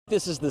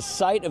This is the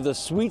site of the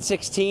Sweet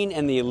 16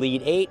 and the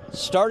Elite Eight,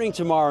 starting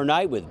tomorrow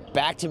night with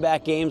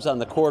back-to-back games on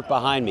the court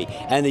behind me.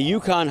 And the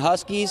UConn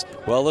Huskies,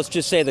 well, let's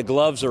just say the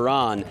gloves are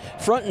on.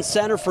 Front and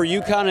center for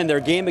UConn in their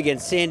game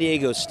against San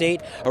Diego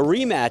State, a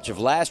rematch of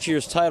last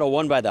year's title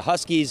won by the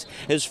Huskies,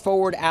 is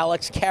forward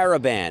Alex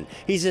Karaban.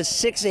 He's a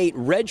 6'8"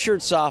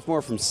 redshirt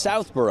sophomore from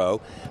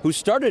Southborough who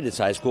started his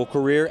high school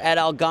career at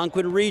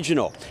Algonquin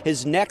Regional.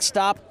 His next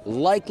stop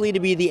likely to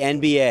be the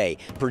NBA,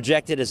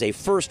 projected as a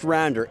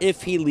first-rounder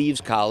if he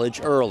leaves college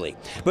early.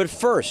 But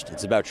first,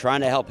 it's about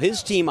trying to help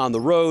his team on the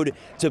road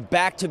to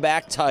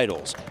back-to-back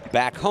titles,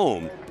 back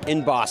home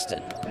in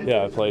Boston.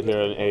 Yeah, I played here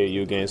in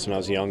AAU games when I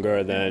was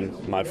younger. Then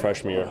my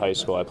freshman year of high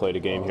school, I played a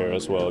game here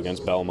as well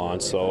against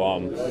Belmont. So,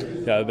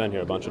 yeah, I've been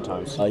here a bunch of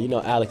times.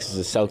 Alex is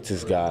a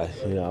Celtics guy.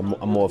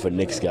 I'm more of a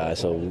Knicks guy.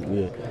 So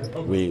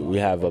we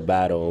have a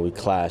battle and we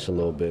clash a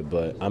little bit.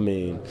 But I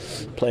mean,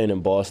 playing in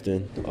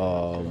Boston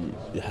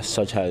has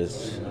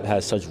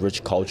such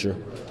rich culture.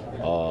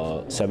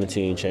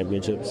 17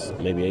 championships,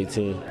 maybe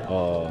 18.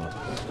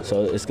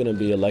 So it's going to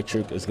be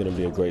electric. It's going to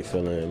be a great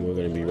feeling, and we're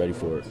going to be ready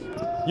for it.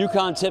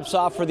 UConn tips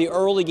off for the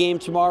early game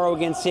tomorrow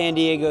against San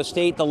Diego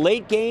State. The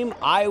late game,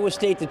 Iowa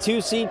State, the 2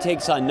 seed,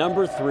 takes on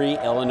number 3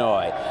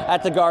 Illinois.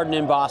 At the Garden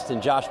in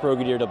Boston, Josh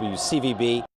Brogadier, WCVB.